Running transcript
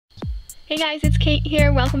Hey guys, it's Kate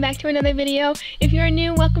here. Welcome back to another video. If you're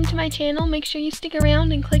new, welcome to my channel. Make sure you stick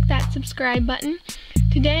around and click that subscribe button.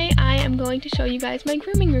 Today I am going to show you guys my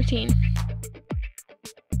grooming routine.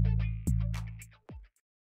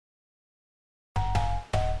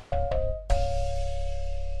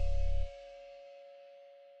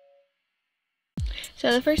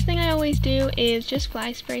 So the first thing I always do is just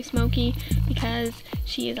fly spray Smokey because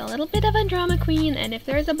she is a little bit of a drama queen, and if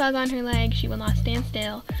there's a bug on her leg, she will not stand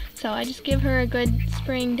still. So I just give her a good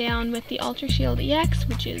spraying down with the Ultra Shield EX,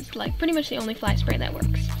 which is like pretty much the only fly spray that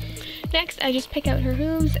works. Next, I just pick out her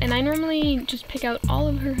hooves, and I normally just pick out all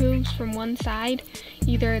of her hooves from one side,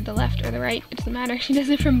 either the left or the right, it doesn't matter, she does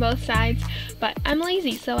it from both sides, but I'm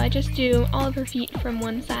lazy, so I just do all of her feet from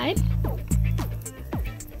one side.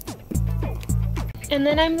 And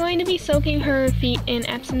then I'm going to be soaking her feet in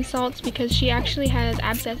Epsom salts because she actually has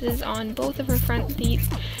abscesses on both of her front feet.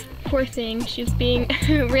 Poor thing, she's being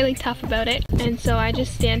really tough about it. And so I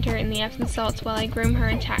just stand her in the Epsom salts while I groom her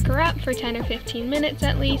and tack her up for 10 or 15 minutes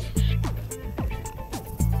at least.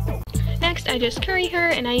 Next, I just curry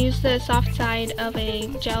her, and I use the soft side of a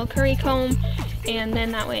gel curry comb, and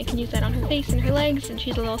then that way I can use that on her face and her legs, and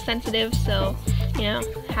she's a little sensitive, so you know,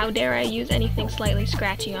 how dare I use anything slightly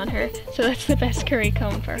scratchy on her, so that's the best curry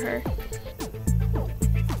comb for her.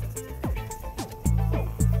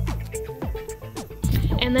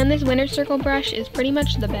 And then this winter circle brush is pretty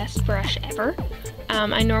much the best brush ever.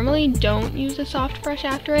 I normally don't use a soft brush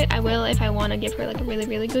after it. I will if I want to give her like a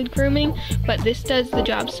really good grooming, but this does the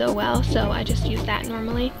job so well, so I just use that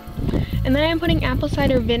normally. And then I'm putting apple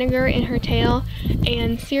cider vinegar in her tail,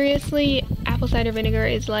 and seriously, apple cider vinegar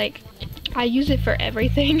is like, I use it for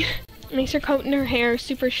everything. It makes her coat and her hair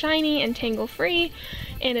super shiny and tangle free,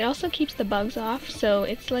 and it also keeps the bugs off, so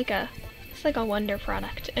it's like a wonder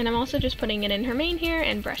product. And I'm also just putting it in her mane here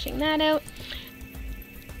and brushing that out.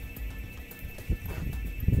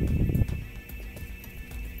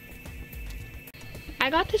 I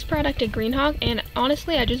got this product at Green Hog, and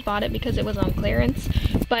honestly I just bought it because it was on clearance,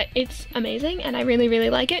 but it's amazing and I really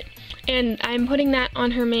like it. And I'm putting that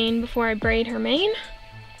on her mane before I braid her mane.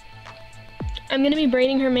 I'm going to be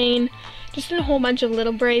braiding her mane just in a whole bunch of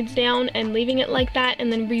little braids down and leaving it like that,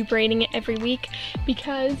 and then re-braiding it every week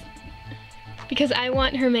because I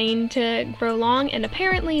want her mane to grow long, and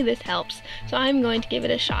apparently this helps, so I'm going to give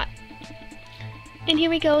it a shot. And here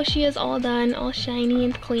we go, she is all done, all shiny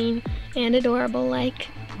and clean and adorable like.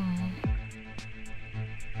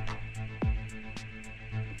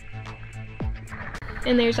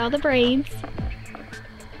 And there's all the braids.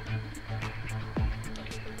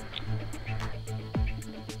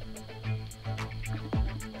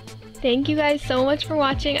 Thank you guys so much for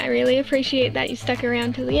watching. I really appreciate that you stuck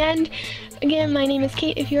around to the end. Again, my name is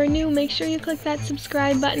Kate. If you're new, make sure you click that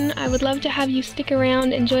subscribe button. I would love to have you stick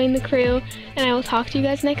around and join the crew, and I will talk to you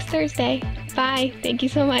guys next Thursday. Bye. Thank you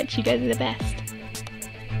so much. You guys are the best.